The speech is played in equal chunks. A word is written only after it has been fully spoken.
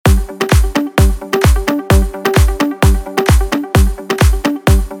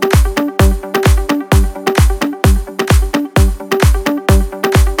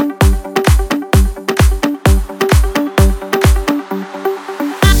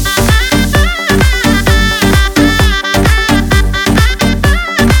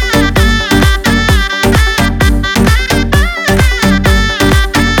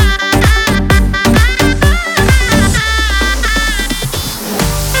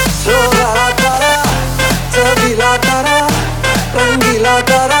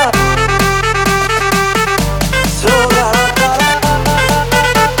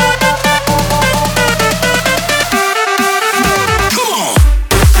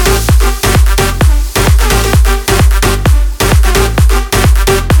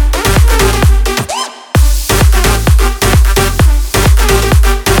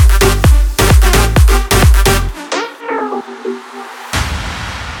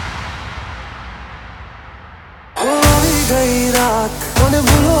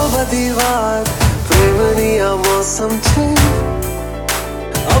दीवार प्रेमनिया मौसम छे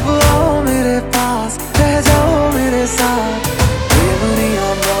अब आओ मेरे पास रह जाओ मेरे साथ प्रेमनिया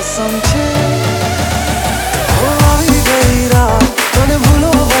मौसम छे ओ आई गई रात तने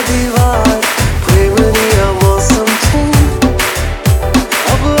भूलो दीवार प्रेमनिया मौसम छे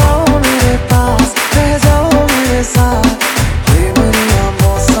अब आओ मेरे पास रह जाओ मेरे साथ प्रेमनिया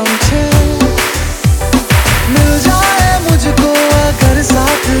मौसम छे मिल जाए मुझको अगर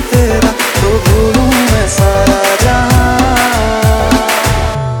साथ तेरा तो भूलूं मैं सारा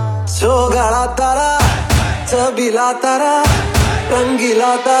गाड़ा तारा छबीला तारा रंगीला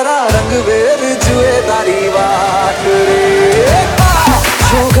तारा रंग बेर जुए तारी बात रे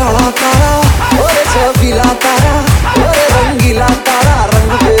गाड़ा तारा और छबीला तारा और रंगीला तारा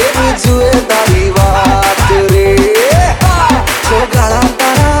रंग बेर जुए तारी